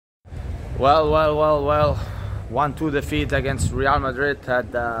Well. 1-2 defeat against Real Madrid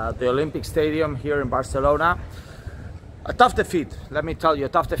at the Olympic Stadium here in Barcelona. A tough defeat, let me tell you, a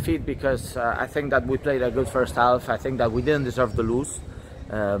tough defeat because I think that we played a good first half. I think that we didn't deserve to lose.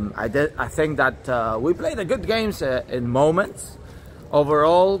 I think that we played a good games in moments.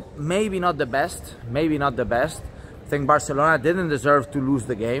 Overall, maybe not the best. I think Barcelona didn't deserve to lose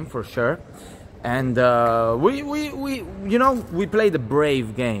the game for sure. And we played a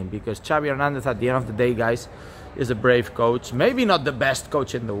brave game because Xavi Hernandez, at the end of the day, guys, is a brave coach. Maybe not the best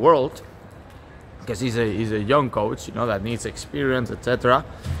coach in the world because he's a young coach, you know, that needs experience, etc.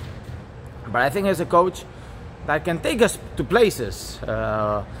 But I think he's a coach that can take us to places.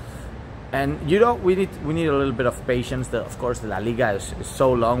 And you know, we need a little bit of patience. Of course, the La Liga is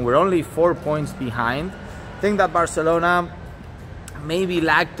so long. We're only 4 points behind. I think that Barcelona maybe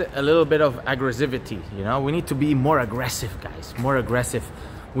lacked a little bit of aggressivity. You know, we need to be more aggressive, guys, more aggressive.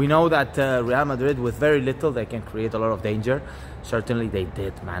 We know that Real Madrid, with very little, they can create a lot of danger. Certainly they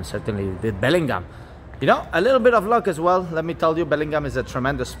did, man. Certainly they did. Bellingham, you know, a little bit of luck as well. Let me tell you, Bellingham is a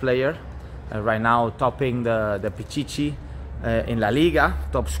tremendous player. Right now topping the Pichichi in La Liga,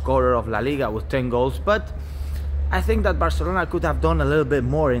 top scorer of La Liga with 10 goals. But I think that Barcelona could have done a little bit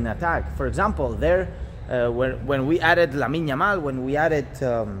more in attack. For example, there, when we added Lamine Yamal, when we added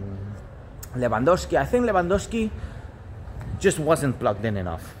Lewandowski, I think Lewandowski just wasn't plugged in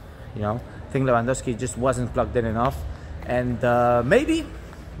enough. You know, I think Lewandowski just wasn't plugged in enough. And maybe,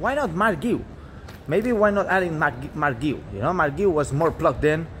 why not Marguil? Maybe why not adding Marguil? You know, Marguil was more plugged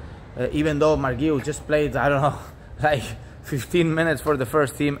in, even though Marguil just played, I don't know, like 15 minutes for the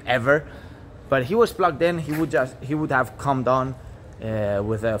first team ever. But he was plugged in. He would have come down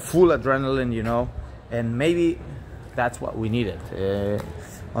with a full adrenaline, you know. And maybe that's what we needed.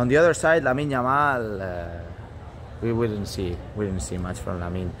 On the other side, Lamine Yamal, we didn't see much from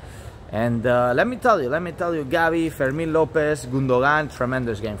Lamine. And let me tell you, Gavi, Fermín López, Gundogan,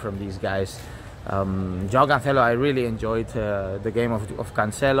 tremendous game from these guys. João Cancelo, I really enjoyed the game of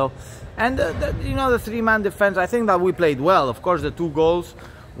Cancelo. And you know, the three-man defense, I think that we played well. Of course, the 2 goals,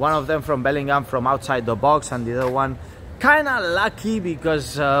 one of them from Bellingham from outside the box, and the other one kind of lucky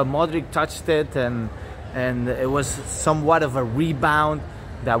because Modric touched it, and it was somewhat of a rebound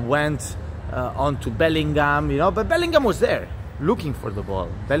that went onto Bellingham, you know. But Bellingham was there looking for the ball.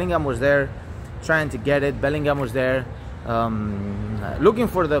 Bellingham was there trying to get it. Bellingham was there looking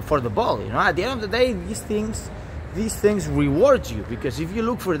for the ball, you know. At the end of the day, these things reward you, because if you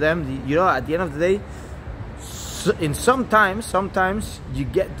look for them, you know, at the end of the day, sometimes you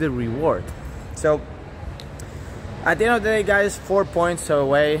get the reward. So at the end of the day, guys, 4 points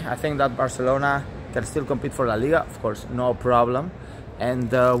away. I think that Barcelona can still compete for La Liga, of course, no problem.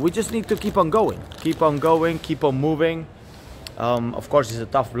 And we just need to keep on going, keep on moving. Of course, it's a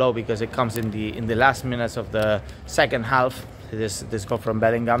tough blow because it comes in the last minutes of the second half. This goal from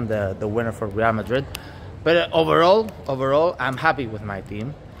Bellingham, the winner for Real Madrid. But overall, I'm happy with my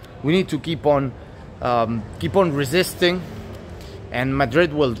team. We need to keep on resisting, and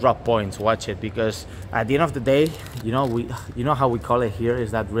Madrid will drop points. Watch it, because at the end of the day, you know how we call it here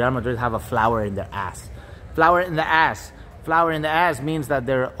is that Real Madrid have a flower in their ass. Flower in the ass. Flower in the ass means that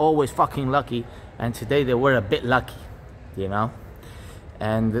they're always fucking lucky, and today they were a bit lucky, you know.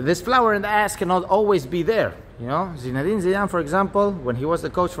 And this flower in the ass cannot always be there, you know. Zinedine Zidane, for example, when he was the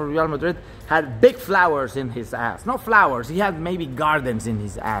coach for Real Madrid, had big flowers in his ass. Not flowers, he had maybe gardens in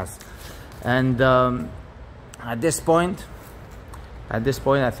his ass. And at this point, I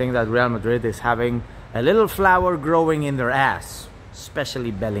think that Real Madrid is having a little flower growing in their ass,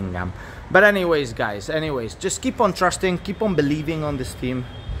 especially Bellingham. But anyways, guys, just keep on trusting, keep on believing on this team,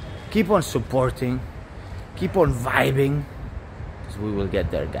 keep on supporting, keep on vibing, because we will get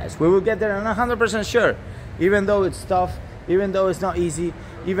there, guys. We will get there, and I'm 100% sure. Even though it's tough, even though it's not easy,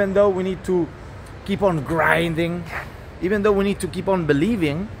 even though we need to keep on grinding, even though we need to keep on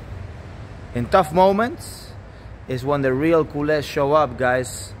believing, in tough moments is when the real culés show up,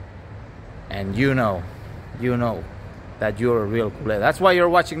 guys. And you know that you're a real culé. That's why you're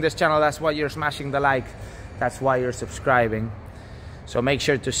watching this channel. That's why you're smashing the like. That's why you're subscribing. So make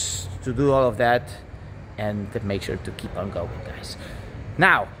sure to do all of that, and make sure to keep on going, guys.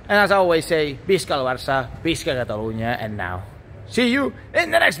 Now, and as I always say, Visca el Barça, Visca Catalunya, and now, see you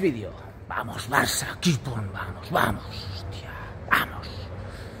in the next video. Vamos, Barça, keep on, vamos, hostia, vamos,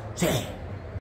 sí.